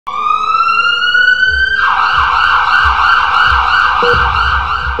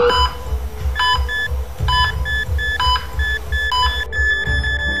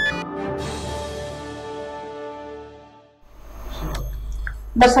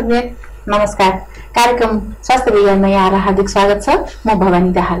दर्शकले नमस्कार। कार्यक्रम स्वास्थ्य विज्ञानमा यहाँलाई हार्दिक स्वागत छ। म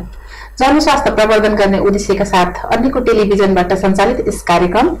भवानी दाहाल। जनस्वास्थ्य प्रवर्धन गर्ने उद्देश्यका साथ अरनिको टेलिभिजनबाट सञ्चालित यस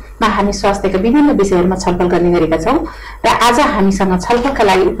कार्यक्रममा हामी स्वास्थ्यका विभिन्न विषयहरूमा छलफल गर्ने गरेका छौं र आज हामीसँग छलफलका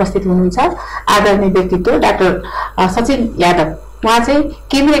लागि उपस्थित हुनुहुन्छ आदरणीय व्यक्तित्व डाक्टर सचिन यादव। उहाँ चाहिँ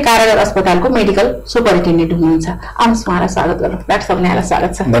केन्द्रीय कारागार अस्पतालको मेडिकल सुपरिन्टेन्डेन्ट हुनुहुन्छ। आउनुहोस् उहाँलाई स्वागत गरौँ। डाक्टर साहब यहाँलाई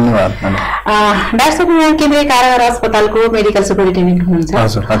स्वागत छ। धन्यवाद। डाक्टर साहब यहाँ केन्द्रीय कारागार अस्पतालको मेडिकल सुपरिन्टेन्डेन्ट हुनुहुन्छ।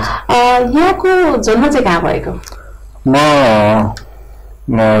 यहाँको जन्म चाहिँ कहाँ भएको? म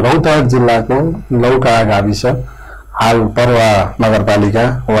रौतहट जिल्लाको लौका गाविस हाल पर्वा नगरपालिका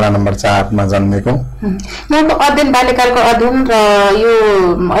वडा नम्बर 4 मा जन्मेको। यहाँको अध्ययन बाल्यकालको अध्ययन र यो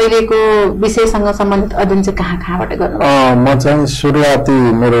अहिलेको विषयसँग सम्बन्धित अध्ययन चाहिँ कहाँबाट गर्नुभयो? म चाहिँ सुरुवाती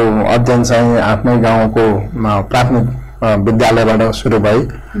मेरो अध्ययन चाहिँ आफ्नै गाउँको प्राथमिक विद्यालयबाट सुरु भई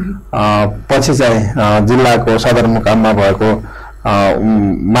पछि चाहिँ जिल्लाको सदरमुकाममा भएको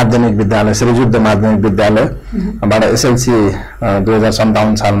माध्यमिक विद्यालय श्रीयुद्ध माध्यमिक विद्यालयबाट एसएलसी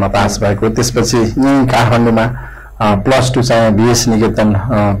 2057 सालमा पास भएको। त्यसपछि यही काठमाडौँमा +2 चाहिँ बीएस निकेतन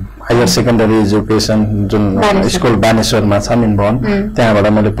हायर सेकेन्डरी एजुकेसन जुन स्कुल बानेश्वरमा छ मिन भवन, त्यहाँबाट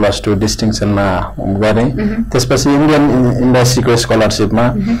मैले +2 डिस्टिङसनमा गरेँ। त्यसपछि इन्डियन इन्डस्ट्रीको स्कलरसिपमा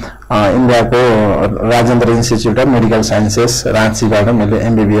इन्डियाको Rajendra institute of medical sciences राँचीबाट मैले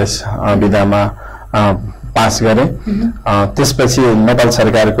एमबीबीएस विधामा पास गरेँ। त्यसपछि नेपाल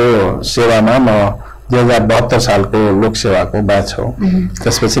सरकारको सेवामा म 2072 सालको लोकसेवाको ब्याच हो।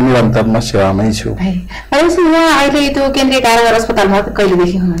 त्यसपछि निरन्तर म सेवामै छु। यहाँ अहिले त्यो केन्द्रीय कारागार अस्पतालमा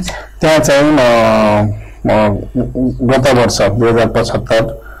कहिलेदेखि हुनुहुन्छ? त्यहाँ चाहिँ गत वर्ष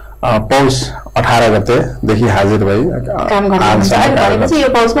 2075 पौष 18 गतेदेखि हाजिर भई काम गर्नुहुन्छ। यो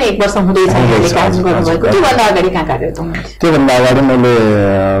पौषमा 1 वर्ष हुँदैछ काम गर्नुभएको। त्योभन्दा अगाडि कहाँ कार्यरत हुनुहुन्थ्यो? त्योभन्दा अगाडि मैले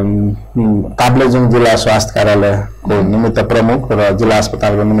ताप्लेजुङ जिल्ला स्वास्थ्य कार्यालयको निमित्त प्रमुख र जिल्ला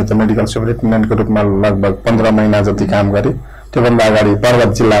अस्पतालको निमित्त मेडिकल सुपरिन्टेन्डेन्टको रूपमा लगभग 15 महिना जति काम गरेँ। त्योभन्दा अगाडि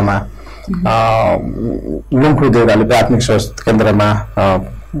पर्वत जिल्लामा लुम्खु देउराली प्राथमिक स्वास्थ्य केन्द्रमा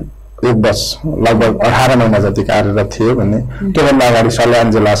 1 वर्ष लगभग 18 महिना जति कार्यरत थियो भने त्योभन्दा अगाडि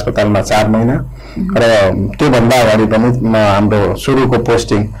सल्यान जिल्ला अस्पतालमा 4 महिना र त्योभन्दा अगाडि पनि हाम्रो सुरुको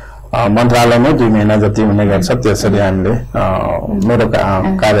पोस्टिङ मन्त्रालयमै 2 महिना जति हुने गर्छ। त्यसरी हामीले मेरो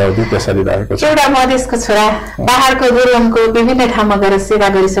कार्यावधि त्यसरी रहेको छ। एउटा मधेसको छोरा पहाडको दुर्गमको विभिन्न ठाउँमा गएर सेवा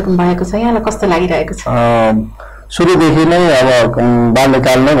गरिसक्नु भएको छ। यहाँलाई कस्तो लागिरहेको छ? सुरुदेखि नै अब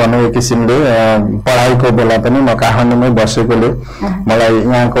बाल्यकाल नै भनौँ एक किसिमले पढाइको बेला पनि म काठमाडौँमै बसेकोले मलाई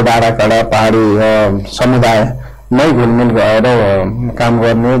यहाँको डाँडाकाँडा पहाडी समुदाय नै घुलमिल गएर काम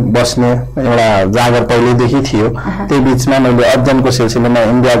गर्ने बस्ने एउटा जागर पहिलेदेखि थियो। त्यही बिचमा मैले अध्ययनको सिलसिलामा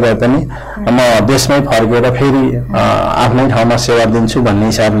इन्डिया गए पनि म देशमै फर्केर फेरि आफ्नै ठाउँमा सेवा दिन्छु भन्ने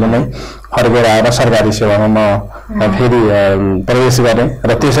हिसाबले नै फर्केर आएर सरकारी सेवामा म फेरि प्रवेश गरेँ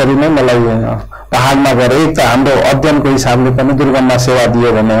र त्यसरी नै मलाई पहाडमा गएर एक त हाम्रो अध्ययनको हिसाबले पनि दुर्गममा सेवा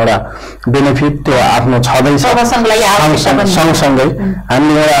दियो भने एउटा बेनिफिट त्यो आफ्नो छँदैछ। सँगसँगै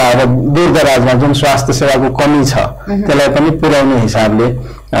हामीले एउटा अब दूरदराजमा जुन स्वास्थ्य सेवाको कमी छ त्यसलाई पनि पुर्याउने हिसाबले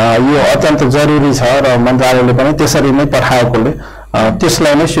यो अत्यन्त जरुरी छ र मन्त्रालयले पनि त्यसरी नै पठाएकोले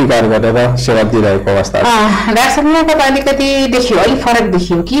त्यसलाई नै स्वीकार गरेर सेवा दिइरहेको अवस्था छ। डाक्टरसँग अलिकति देखियो, अलिक फरक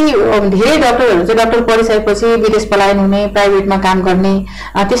देखियो कि धेरै डाक्टरहरू चाहिँ डाक्टर पढिसकेपछि विदेश पलायन हुने, प्राइभेटमा काम गर्ने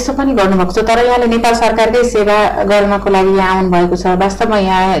त्यस्तो पनि गर्नुभएको छ। तर यहाँले नेपाल सरकारकै सेवा गर्नको लागि यहाँ आउनुभएको छ। वास्तवमा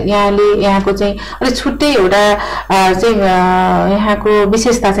यहाँले यहाँको चाहिँ अलिक छुट्टै एउटा चाहिँ यहाँको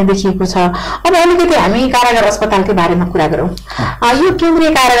विशेषता चाहिँ देखिएको छ। अब अलिकति हामी कारागार अस्पतालकै बारेमा कुरा गरौँ। यो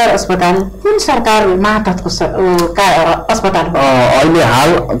केन्द्रीय कारागार अस्पताल कुन सरकार मातहतको अस्पताल हो? अहिले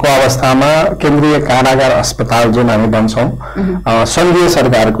हालको अवस्थामा केन्द्रीय कारागार अस्पताल जुन हामी भन्छौँ संघीय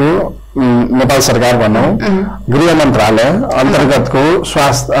सरकारको नेपाल सरकार भनौँ गृह मन्त्रालय अन्तर्गतको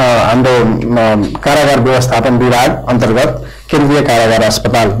स्वास्थ्य हाम्रो कारागार व्यवस्थापन विभाग अन्तर्गत केन्द्रीय कारागार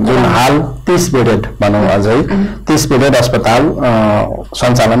अस्पताल जुन हाल 30 बेडेड भनौँ अझै 30 बेडेड अस्पताल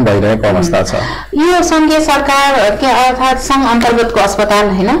सञ्चालन भइरहेको अवस्था छ। यो संघीय सरकार अर्थात् संघ अन्तर्गतको अस्पताल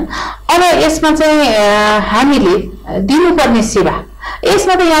हैन। अब यसमा चाहिँ हामीले दिनुपर्ने सेवा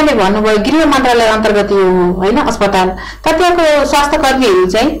यसमा त यहाँले भन्नुभयो गृह मन्त्रालय अन्तर्गत यो होइन अस्पताल, तर त्यहाँको स्वास्थ्य कर्मीहरू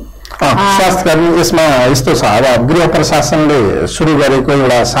चाहिँ स्वास्थ्यकर्मी यसमा यस्तो छ। अब गृह प्रशासनले सुरु गरेको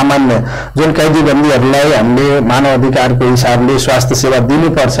एउटा सामान्य जुन कैदीबन्दीहरूलाई हामीले मानव अधिकारको हिसाबले स्वास्थ्य सेवा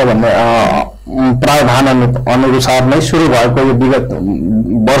दिनुपर्छ भन्ने प्रावधान अनुसार नै सुरु भएको यो विगत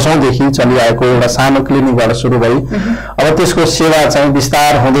वर्षौंदेखि चलिआएको एउटा सानो क्लिनिकबाट सुरु भई अब त्यसको सेवा चाहिँ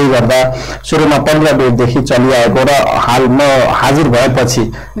विस्तार हुँदै गर्दा सुरुमा 15 बेडदेखि चलिआएको र हाल म हाजिर भएपछि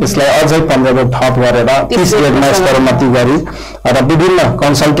यसलाई अझै 15 बेड थप गरेर 30 बेडमा स्तरोन्नति गरी र विभिन्न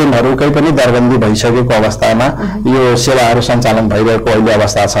कन्सल्टेन्टहरुकै पनि दरबन्दी भइसकेको अवस्थामा यो सेवाहरू सञ्चालन भइरहेको अहिले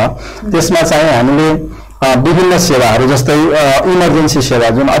अवस्था छ। त्यसमा चाहिँ हामीले विभिन्न सेवाहरू जस्तै इमर्जेन्सी सेवा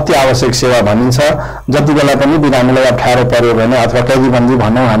जुन अति आवश्यक सेवा भनिन्छ, जति बेला पनि बिरामीलाई अप्ठ्यारो पर्यो भने अथवा कैदीबन्दी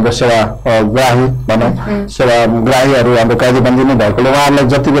भनौँ हाम्रो सेवा ग्राही भनौँ सेवाग्राहीहरू हाम्रो कैदीबन्दी नै भएकोले उहाँहरूलाई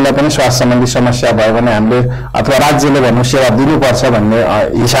जति बेला पनि स्वास्थ्य सम्बन्धी समस्या भयो भने हामीले अथवा राज्यले भनौँ सेवा दिनुपर्छ भन्ने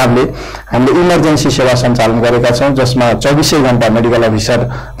हिसाबले हामीले इमर्जेन्सी सेवा सञ्चालन गरेका छौँ, जसमा 24 घण्टा मेडिकल अफिसर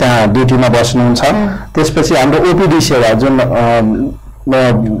त्यहाँ ड्युटीमा बस्नुहुन्छ। त्यसपछि हाम्रो ओपीडी सेवा जुन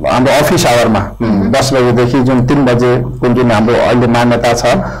हाम्रो अफिस आवरमा 10 बजेदेखि जुन 3 बजेको जुन हाम्रो अहिले मान्यता छ,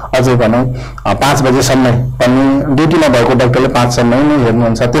 अझै भनौँ 5 बजेसम्म पनि ड्युटीमा भएको डाक्टरले 5 सम्म नै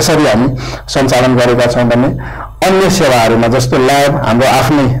हेर्नुहुन्छ, त्यसरी हामी सञ्चालन गरेका छौँ। भने अन्य सेवाहरूमा जस्तो ल्याब हाम्रो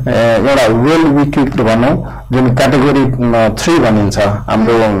आफ्नै एउटा वेल इक्विप्ड भनौँ जुन क्याटेगोरी 3 भनिन्छ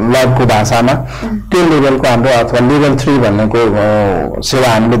हाम्रो ल्याबको भाषामा, त्यो लेभलको हाम्रो अथवा लेभल 3 भन्नेको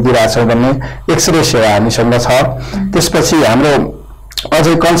सेवा हामीले दिइरहेछौँ। भने एक्सरे सेवा हामीसँग छ। त्यसपछि हाम्रो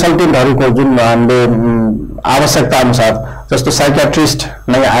अझै कन्सल्टेन्टहरूको जुन हामीले आवश्यकता अनुसार जस्तो साइकियाट्रिस्ट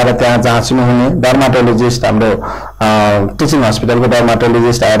नै आएर त्यहाँ जाँच्नु हुने, डर्माटोलोजिस्ट हाम्रो टिचिङ हस्पिटलको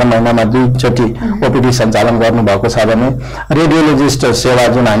डर्माटोलोजिस्ट आएर महिनामा 2 चोटि ओपीडी सञ्चालन गर्नुभएको छ। भने रेडियोलोजिस्ट सेवा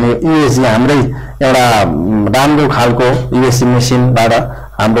जुन हामी यूएसजी हाम्रै एउटा राम्रो खालको यूएसजी मेसिनबाट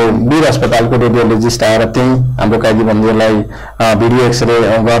हाम्रो वीर अस्पतालको रेडियोलोजिस्ट आएर त्यही हाम्रो कैदीबन्दीलाई भिडियो एक्सरे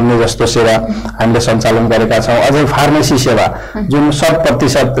गर्ने जस्तो सेवा हामीले सञ्चालन गरेका छौँ। अझै फार्मेसी सेवा जुन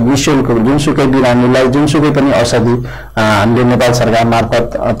 100% निःशुल्क जुनसुकै बिरामीलाई जुनसुकै पनि औषधि हामीले नेपाल सरकार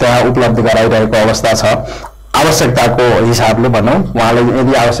मार्फत त्यहाँ उपलब्ध गराइरहेको अवस्था छ। आवश्यकताको हिसाबले भनौँ उहाँलाई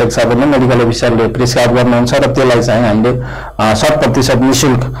यदि आवश्यक छ भने मेडिकल अफिसरले प्रिस्क्राइब गर्नुहुन्छ र त्यसलाई चाहिँ हामीले 100%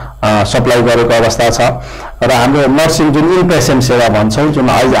 निःशुल्क सप्लाई गरेको अवस्था छ। र हाम्रो नर्सिङ जुन इनपेसेन्ट सेवा भन्छौँ जुन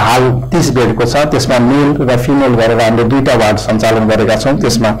अहिले हाल 30 बेडको छ, त्यसमा मेल र फिमेल गरेर हामीले 2टा वार्ड सञ्चालन गरेका छौँ।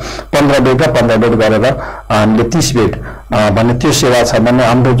 त्यसमा 15 बेड र 15 बेड गरेर हामीले 30 बेड भन्ने त्यो सेवा छ। भने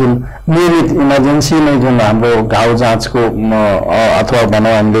हाम्रो जुन नियमित इमर्जेन्सी नै जुन हाम्रो घाउ जाँचको अथवा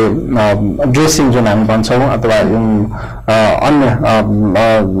भनौँ हामीले ड्रेसिङ जुन हामी भन्छौँ अथवा अन्य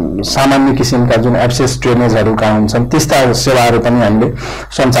सामान्य किसिमका जुन एब्सेस ड्रेनेजहरूका हुन्छन् त्यस्ता सेवाहरू पनि हामीले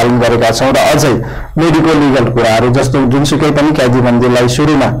सञ्चालन गरेका छौँ। र अझै मेडिकल लिगल कुराहरू जस्तो जुनसुकै पनि कैदीबन्दीलाई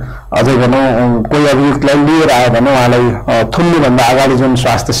सुरुमा अझै भनौँ कोही अभियुक्तलाई लिएर आयो भने उहाँलाई थुन्नुभन्दा अगाडि जुन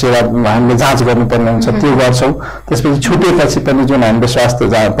स्वास्थ्य सेवा हामीले जाँच गर्नुपर्ने हुन्छ त्यो गर्छौँ। त्यसपछि छुटेपछि पनि जुन हामीले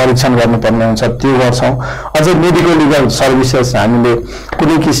स्वास्थ्य परीक्षण गर्नुपर्ने हुन्छ त्यो गर्छौँ। अझै मेडिकल लिगल सर्भिसेस हामीले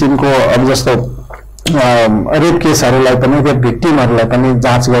कुनै किसिमको अब जस्तो रेप केसहरूलाई पनि रेप भिक्टिमहरूलाई पनि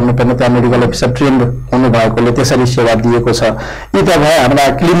जाँच गर्नुपर्ने त्यहाँ मेडिकल अफिसर ट्रेन्ड हुनुभएकोले त्यसरी सेवा दिएको छ। यी त भए हाम्रा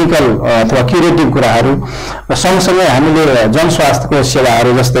क्लिनिकल अथवा क्युरेटिभ कुराहरू। सँगसँगै हामीले जनस्वास्थ्यको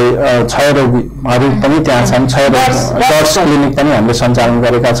सेवाहरू जस्तै क्षयरोगीहरू पनि त्यहाँ छन्, क्षयरोग क्लिनिक पनि हामीले सञ्चालन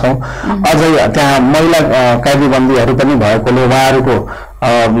गरेका छौँ। अझै त्यहाँ महिला कैदीबन्दीहरू पनि भएकोले उहाँहरूको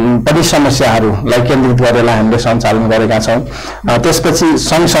पनि समस्याहरूलाई केन्द्रित गरेर हामीले सञ्चालन गरेका छौँ। त्यसपछि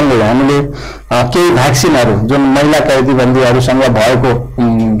सँगसँगै हामीले केही भ्याक्सिनहरू जुन महिला कैदीबन्दीहरूसँग भएको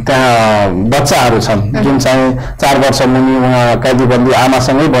त्यहाँ बच्चाहरू छन् जुन चाहिँ 4 वर्ष मुनि उहाँ कैदीबन्दी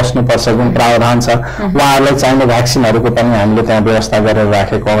आमासँगै बस्नुपर्छ जुन प्रावधान छ, उहाँहरूलाई चाहिने भ्याक्सिनहरूको पनि हामीले त्यहाँ व्यवस्था गरेर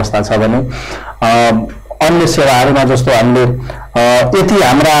राखेको अवस्था छ। भने अन्य सेवाहरूमा जस्तो हामीले यति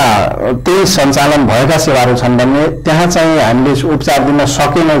हाम्रा त्यही सञ्चालन भएका सेवाहरू छन् भने त्यहाँ चाहिँ हामीले उपचार दिन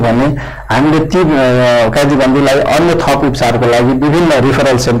सकेनौँ भने हामीले ती कैदीबन्दीलाई अन्य थप उपचारको लागि विभिन्न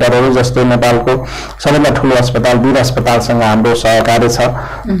रिफरल सेन्टरहरू जस्तो नेपालको सबैभन्दा ठुलो अस्पताल वीर अस्पतालसँग हाम्रो सहकार्य छ।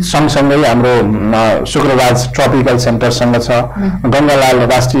 सँगसँगै हाम्रो शुक्रराज ट्रपिकल सेन्टरसँग छ, गङ्गालाल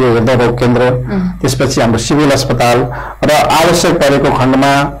राष्ट्रिय हृदय रोग केन्द्र, त्यसपछि हाम्रो सिभिल अस्पताल र आवश्यक परेको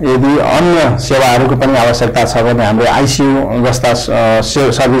खण्डमा यदि अन्य सेवाहरूको पनि आवश्यकता छ भने हाम्रो आइसियू जस्ता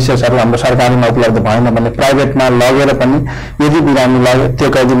सर्भिसेसहरू हाम्रो सरकारीमा उपलब्ध भएन भने प्राइभेटमा लगेर पनि यदि बिरामीलाई त्यो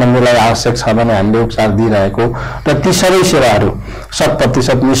कैदीबन्दीलाई आवश्यक छ भने हामीले उपचार दिइरहेको र ती सबै सेवाहरू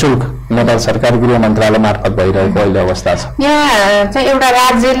 100% निःशुल्क नेपाल सरकार गृह मन्त्रालय मार्फत भइरहेको अहिले अवस्था छ। यहाँ चाहिँ एउटा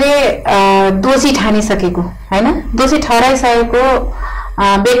राज्यले दोषी ठानिसकेको हैन, दोषी ठहराइसकेको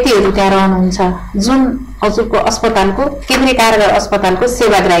व्यक्तिहरू त्यहाँ रहनुहुन्छ जुन हजुरको अस्पतालको केन्द्रीय कारागार अस्पतालको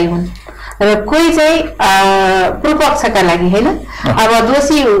सेवाग्राही हुन् र कोही चाहिँ पूर्वपक्षका लागि हैन अब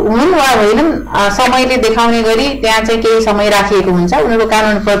दोषी हुन् वा होइनन् समयले देखाउने गरी त्यहाँ चाहिँ केही समय राखिएको हुन्छ, उनीहरू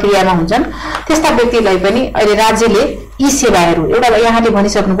कानुन प्रक्रियामा हुन्छन्। त्यस्ता व्यक्तिलाई पनि अहिले राज्यले यी सेवाहरू एउटा यहाँले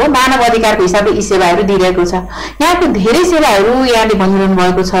भनिसक्नुभयो मानव अधिकारको हिसाबले यी सेवाहरू दिइरहेको छ। यहाँको धेरै सेवाहरू यहाँले भनिरहनु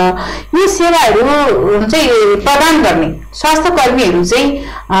भएको छ। यो सेवाहरू चाहिँ प्रदान गर्ने स्वास्थ्य कर्मीहरू चाहिँ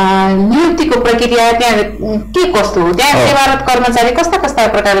नियुक्तिको प्रक्रिया त्यहाँ के कस्तो हो? त्यहाँ सेवारत कर्मचारी कस्ता कस्ता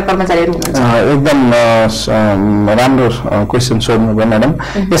प्रकारका कर्मचारीहरू हुनुहुन्छ? एकदम राम्रो क्वेसन सोध्नुभयो म्याडम।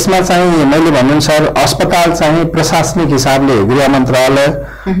 यसमा चाहिँ मैले भनेअनुसार अस्पताल चाहिँ प्रशासनिक हिसाबले गृह मन्त्रालय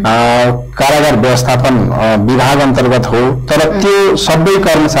कारागार व्यवस्थापन विभाग अन्तर्गत हो, तर त्यो सबै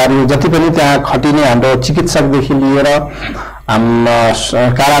कर्मचारी जति पनि त्यहाँ खटिने हाम्रो चिकित्सकदेखि लिएर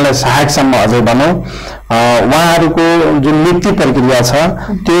कार्यालय सहायकसम्म अझै भनौँ उहाँहरूको जुन नियुक्ति प्रक्रिया छ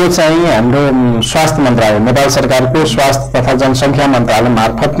त्यो चाहिँ हाम्रो स्वास्थ्य मन्त्रालय नेपाल सरकारको स्वास्थ्य तथा जनसङ्ख्या मन्त्रालय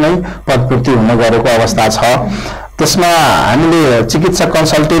मार्फत नै पदपूर्ति हुन गएको अवस्था छ। त्यसमा हामीले चिकित्सक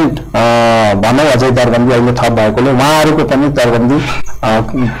कन्सल्टेन्ट भनौँ अझै दरबन्दी अहिले थप भएकोले उहाँहरूको पनि दरबन्दी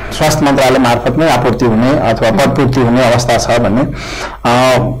स्वास्थ्य मन्त्रालय मार्फत नै आपूर्ति हुने अथवा पदपूर्ति हुने अवस्था छ भन्ने।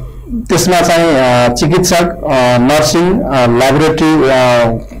 त्यसमा चाहिँ चिकित्सक नर्सिङ ल्याबोरेटरी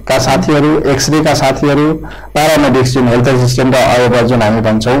का साथीहरू एक्सरे का साथीहरू प्यारामेडिक्स जुन हेल्थ एसिस्टेन्ट र अयबर जुन हामी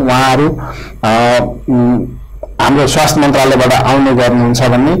भन्छौँ उहाँहरू हाम्रो स्वास्थ्य मन्त्रालयबाट आउने गर्नुहुन्छ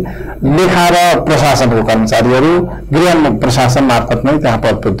भन्ने लेखा र प्रशासनको कर्मचारीहरू गृह प्रशासन मार्फत नै त्यहाँ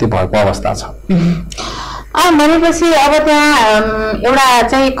पदपूर्ति भएको अवस्था छ। भनेपछि अब त्यहाँ एउटा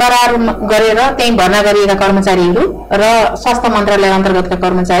चाहिँ करार गरेर त्यही भर्ना गरिएका कर्मचारीहरू र स्वास्थ्य मन्त्रालय अन्तर्गतका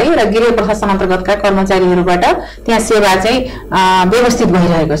कर्मचारी र गृह प्रशासन अन्तर्गतका कर्मचारीहरूबाट त्यहाँ सेवा चाहिँ व्यवस्थित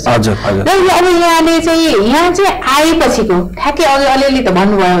भइरहेको छ। र अब यहाँले चाहिँ यहाँ चाहिँ आएपछिको ठ्याक्कै अघि अलिअलि त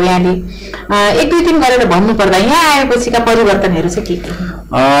भन्नुभयो यहाँले एक दुई दिन गरेर भन्नुपर्दा यहाँ आएपछिका परिवर्तनहरू चाहिँ के?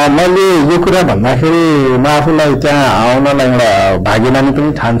 मैले यो कुरा भन्दाखेरि म आफूलाई त्यहाँ आउनलाई एउटा भाग्यमानी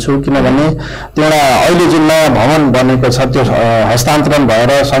पनि ठान्छु, किनभने त्यो एउटा अहिले जुन नयाँ भवन बनेको छ त्यो हस्तान्तरण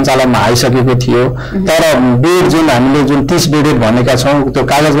भएर सञ्चालनमा आइसकेको थियो, तर बेड जुन हामीले जुन 30 बेडेड भनेका छौँ त्यो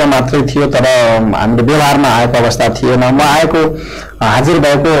कागजमा मात्रै थियो, तर हामीले व्यवहारमा आएको अवस्था थिएन। म आएको हाजिर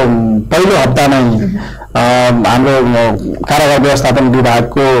भएको पहिलो हप्तामै हाम्रो कारागार व्यवस्थापन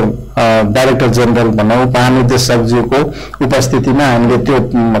विभागको डाइरेक्टर जेनरल भनौँ महानिर्देशकज्यूको उपस्थितिमा हामीले त्यो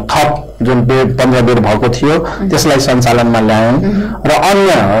थप जुन बेड 15 बेड भएको थियो त्यसलाई सञ्चालनमा ल्यायौँ र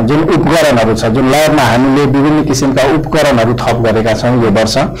अन्य जुन उपकरणहरू छ जुन ल्याबमा हामीले विभिन्न किसिमका उपकरणहरू थप गरेका छौँ यो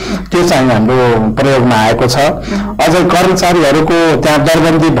वर्ष त्यो चाहिँ हाम्रो प्रयोगमा आएको छ। अझै कर्मचारीहरूको त्यहाँ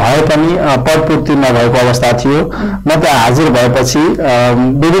दरबन्दी भए पनि पदपूर्ति नभएको अवस्था थियो। म त्यहाँ हाजिर भएपछि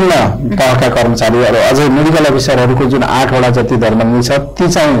विभिन्न तहका कर्मचारीहरू अझै मेडिकल अफिसरहरूको जुन 8 वटा जति दरबन्दी छ ती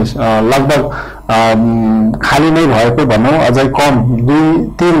चाहिँ लगभग खाली नै भएको भनौँ, अझै कम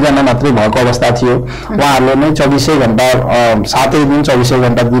 2-3 जना मात्रै भएको अवस्था थियो। उहाँहरूले नै 24 घण्टा 7 दिन 24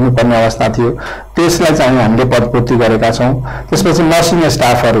 घण्टा दिनुपर्ने अवस्था थियो। त्यसलाई चाहिँ हामीले पदपूर्ति गरेका छौँ। त्यसपछि नर्सिङ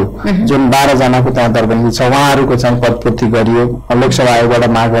स्टाफहरू जुन 12 जनाको त्यहाँ दरबन्दी छ उहाँहरूको चाहिँ पदपूर्ति गरियो। लोकसभा आयोगबाट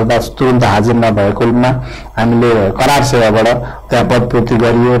माग गर्दा तुरुन्त हाजिर नभएकोमा हामीले करार सेवाबाट त्यहाँ पदपूर्ति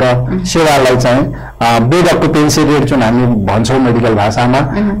गरियो र सेवालाई चाहिँ बेड अक्युपेन्सी रेट जुन हामी भन्छौँ मेडिकल भाषामा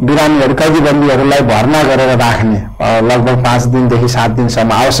बिरामीहरू कैदीबन्दीहरूलाई भर्ना गरेर राख्ने लगभग 5 दिनदेखि 7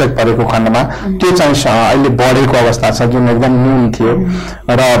 दिनसम्म आवश्यक परेको खण्डमा त्यो चाहिँ अहिले बढेको अवस्था छ जुन एकदम न्यून थियो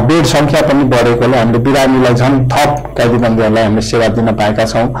र बेड सङ्ख्या पनि बढेकोले हामीले बिरामीलाई झन् थप कैदीबन्दीहरूलाई हामीले सेवा दिन पाएका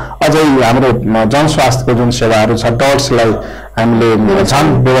छौँ। अझै हाम्रो जनस्वास्थ्यको जुन सेवाहरू छ डट्सलाई हामीले झन्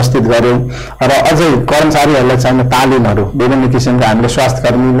व्यवस्थित गर्यौँ र अझै कर्मचारीहरूलाई चाहिने तालिमहरू विभिन्न किसिमका हामीले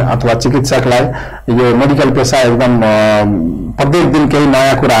स्वास्थ्यकर्मी अथवा चिकित्सकलाई यो मेडिकल पेसा एकदम प्रत्येक दिन केही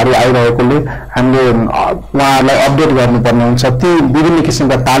नयाँ कुराहरू आइरहेकोले हामीले उहाँहरूलाई अपडेट गर्नुपर्ने हुन्छ। ती विभिन्न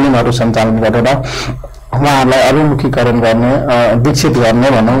किसिमका तालिमहरू सञ्चालन गरेर उहाँहरूलाई अभिमुखीकरण गर्ने दीक्षित गर्ने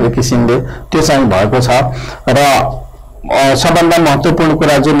भनौँ एक किसिमले त्यो चाहिँ भएको छ। र सबभन्दा महत्त्वपूर्ण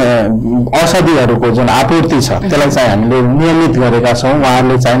कुरा जुन औषधिहरूको जुन आपूर्ति छ त्यसलाई चाहिँ हामीले नियमित गरेका छौँ।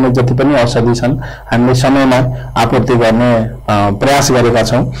 उहाँहरूले चाहिने जति पनि औषधि छन् हामीले समयमा आपूर्ति गर्ने प्रयास गरेका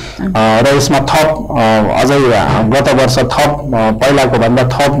छौँ र यसमा थप अझै गत वर्ष थप पहिलाको भन्दा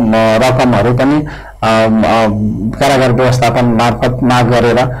थप रकमहरू पनि कारागार व्यवस्थापन मार्फत माग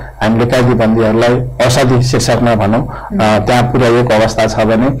गरेर हामीले कैदीबन्दीहरूलाई औषधि शीर्षकमा भनौँ त्यहाँ पुर्याइएको अवस्था छ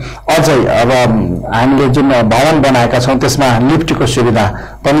भने अझै अब हामीले जुन भवन बनाएका छौँ त्यसमा लिफ्टको सुविधा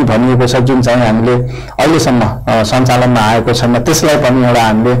पनि भनिएको छ जुन चाहिँ हामीले अहिलेसम्म सञ्चालनमा आएको छैन त्यसलाई पनि एउटा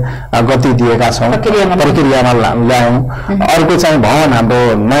हामीले गति दिएका छौँ, प्रक्रियामा ल्यायौँ। अर्को चाहिँ भवन हाम्रो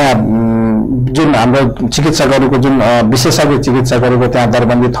नयाँ जुन हाम्रो चिकित्सकहरूको जुन विशेषज्ञ चिकित्सकहरूको त्यहाँ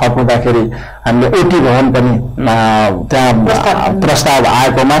दरबन्दी थप हुँदाखेरि हामीले ओटी भवन पनि त्यहाँ प्रस्ताव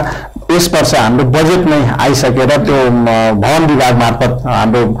आएकोमा यस वर्ष हाम्रो बजेट नै आइसकेर त्यो भवन विभाग मार्फत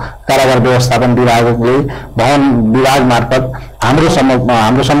हाम्रो कारागार व्यवस्थापन विभागले भवन विभाग मार्फत हाम्रो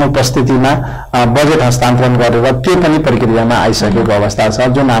उपस्थितिमा बजेट हस्तान्तरण गरेर त्यो पनि प्रक्रियामा आइसकेको अवस्था छ।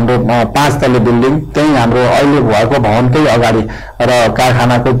 जुन हाम्रो 5 तले बिल्डिङ त्यही हाम्रो अहिले भएको भवनकै अगाडि र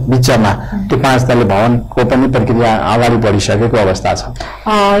कारखानाको बिचमा त्यो 5 तले भवनको पनि प्रक्रिया अगाडि बढिसकेको अवस्था छ।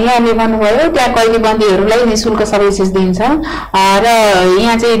 यहाँले भन्नुभयो त्यहाँ कैदीबन्दीहरूलाई निःशुल्क सबै चिज दिन्छ र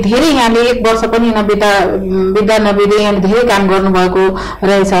यहाँ चाहिँ धेरै यहाँले 1 वर्ष पनि विद्या नबिर्दै यहाँले धेरै काम गर्नुभएको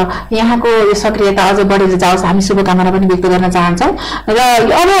रहेछ। यहाँको यो सक्रियता अझ बढेर जाओस् हामी शुभकामना पनि व्यक्त गर्न चाहन्छौँ। र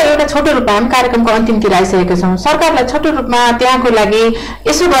अब एउटा छोटो रूपमा हामी कार्यक्रमको अन्तिमतिर आइसकेका छौँ। सरकारलाई छोटो रूपमा त्यहाँको लागि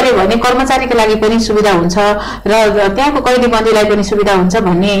यसो गर्यो भने कर्मचारीको लागि पनि सुविधा हुन्छ र त्यहाँको कैदीबन्दीलाई पनि सुविधा हुन्छ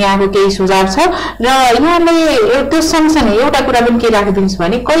भन्ने यहाँको केही सुझाव छ। र यहाँले त्यो सँगसँगै एउटा कुरा पनि के राखिदिनुहोस्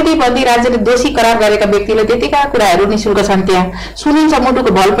भने कैदीबन्दी राज्यले दोषी करार गरेका व्यक्तिले त्यतिका कुराहरू निःशुल्क छन्। त्यहाँ सुनिन्छ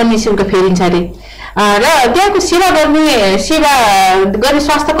मुटुको भल पनि निःशुल्क फेरिन्छ अरे र त्यहाँको सेवा गर्ने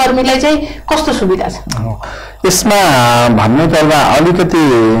स्वास्थ्य कर्मीलाई चाहिँ कस्तो सुविधा छ? यसमा भन्नु पर्दा अलिकति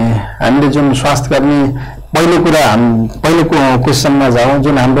हामीले जुन स्वास्थ्यकर्मी पहिलो क्वेसनमा जाउँ।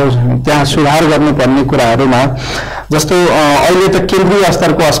 जुन हाम्रो त्यहाँ सुधार गर्नुपर्ने कुराहरूमा जस्तो अहिले त केन्द्रीय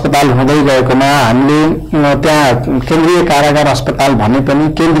स्तरको अस्पताल हुँदै गएकोमा हामीले त्यहाँ केन्द्रीय कारागार अस्पताल भने पनि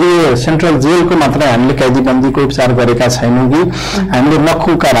केन्द्रीय सेन्ट्रल जेलको मात्रै हामीले कैदीबन्दीको उपचार गरेका छैनौँ कि हामीले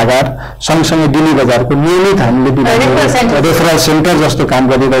नक्खु कारागार सँगसँगै दिल्ली बजारको नियमित हामीले रेफरल सेन्टर जस्तो काम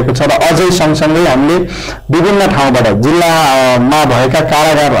गरिरहेको छ र अझै सँगसँगै हामीले विभिन्न ठाउँबाट जिल्लामा भएका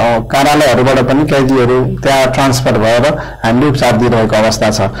कार्यालयहरूबाट पनि कैदीहरू त्यहाँ ट्रान्सफर भएर हामीले उपचार दिइरहेको अवस्था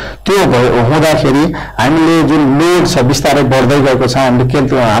छ। त्यो हुँदाखेरि हामीले जुन लोड छ बिस्तारै बढ्दै गएको छ।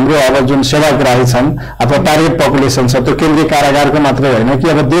 हाम्रो अब जुन सेवाग्राही छन् अथवा टार्गेट पपुलेसन छ त्यो केन्द्रीय कारागारको मात्रै होइन कि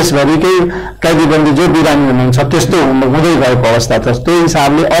अब देशभरिकै कैदीबन्दी जो बिरामी हुनुहुन्छ त्यस्तो हुँदै गएको अवस्था छ। त्यो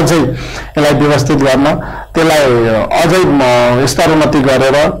हिसाबले अझै यसलाई व्यवस्थित गर्न त्यसलाई अझै स्तरोन्नति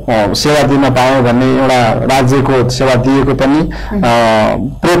गरेर सेवा दिन पायौँ भन्ने एउटा राज्यको सेवा दिएको पनि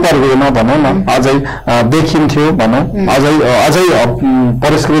प्रोपर वेमा भनौँ न अझै देखिन्थ्यो भनौँ अझै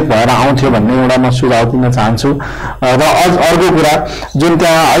परिष्कृत भएर आउँथ्यो भन्ने एउटा म सुझाव दिन चाहन्छु। र अर्को कुरा जुन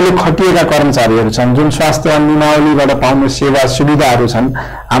त्यहाँ अहिले खटिएका कर्मचारीहरू छन् जुन स्वास्थ्य नियमावलीबाट पाउने सेवा सुविधाहरू छन्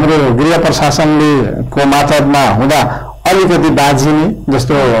हाम्रो गृह प्रशासनले को मातहतमा हुँदा अलिकति बाजिने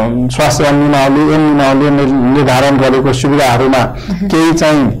जस्तो स्वास्थ्य नियमावली निर्धारण गरेको सुविधाहरूमा केही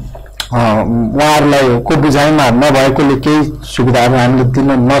चाहिँ उहाँहरूलाई को बुझाइमा नभएकोले केही सुविधाहरू हामीले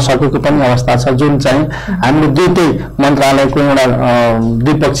दिन नसकेको पनि अवस्था छ। जुन चाहिँ हामीले दुईटै मन्त्रालयको एउटा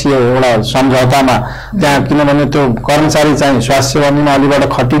द्विपक्षीय एउटा सम्झौतामा त्यहाँ किनभने त्यो कर्मचारी चाहिँ स्वास्थ्य सेवा नियमावलीबाट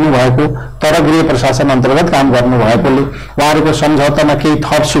खटिनु भएको तर गृह प्रशासन अन्तर्गत काम गर्नु भएकोले उहाँहरूको सम्झौतामा केही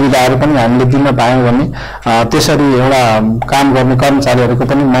थप सुविधाहरू पनि हामीले दिन पायौँ भने त्यसरी एउटा काम गर्ने कर्मचारीहरूको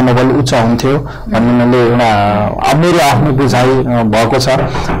पनि मनोबल उच्च हुन्थ्यो भन्ने मैले एउटा मेरो आफ्नो बुझाइ भएको छ।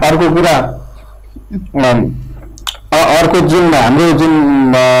 अर्को जुन हाम्रो जुन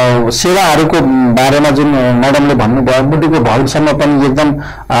सेवाहरूको बारेमा जुन म्याडमले भन्नुभयो मुटुको भविष्यमा पनि एकदम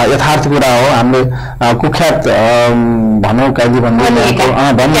यथार्थ कुरा हो। हामीले कुख्यात भनौँ कैदीबन्दी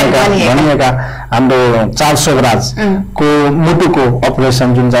भनिएका हाम्रो चार्ल्स सोगराजको मुटुको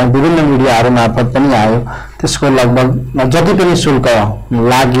अपरेसन जुन चाहिँ विभिन्न मिडियाहरू मार्फत पनि आयो त्यसको लगभग जति पनि शुल्क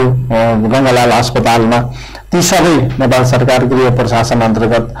लाग्यो गङ्गालाल अस्पतालमा ती सबै नेपाल सरकार गृह प्रशासन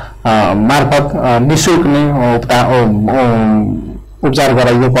अन्तर्गत मार्फत निःशुल्क नै उपचार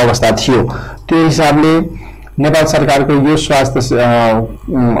गराइएको अवस्था थियो। त्यो हिसाबले नेपाल सरकारको यो स्वास्थ्य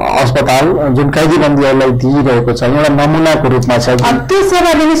अस्पताल जुन कैदीबन्दीहरूलाई दिइरहेको छ एउटा नमुनाको रूपमा छ। त्यो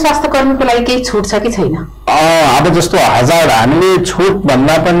सेवा दिने स्वास्थ्य कर्मीको लागि केही छुट छ कि छैन? अब जस्तो हामीले छुट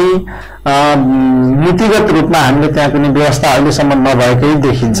भन्दा पनि नीतिगत रूपमा हामीले त्यहाँ कुनै व्यवस्था अहिलेसम्म नभएकै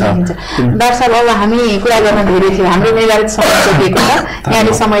देखिन्छ। डाक्टर साहब अब हामी कुरा गर्न धेरै थियो हाम्रो निर्धारित समय सकिएको छ।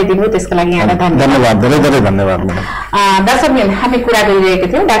 यहाँले समय दिनुभयो त्यसको लागि यहाँलाई धन्यवाद धेरै धेरै धन्यवाद। दर्शक हामी कुरा गरिरहेका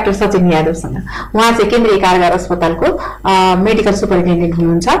थियौँ डाक्टर सचिन यादवसँग। उहाँ चाहिँ केन्द्रीय कारागार अस्पतालको मेडिकल सुपरिन्टेन्डेन्ट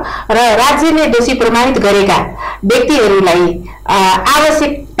हुनुहुन्छ र राज्यले दोषी प्रमाणित गरेका व्यक्तिहरूलाई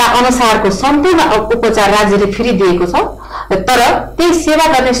आवश्यकता अनुसारको सम्पूर्ण उपचार राज्यले फ्री दिएको छ तर त्यही सेवा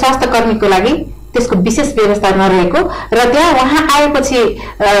गर्ने स्वास्थ्य कर्मीको लागि त्यसको विशेष व्यवस्था नरहेको र त्यहाँ उहाँ आएपछि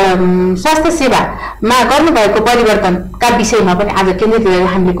स्वास्थ्य सेवामा गर्नुभएको परिवर्तनका विषयमा पनि आज केन्द्रित गरेर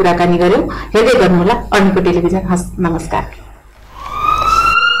हामीले कुराकानी गर्यौँ। हेर्दै गर्नुहोला अरणिको टेलिभिजन। हस्, नमस्कार।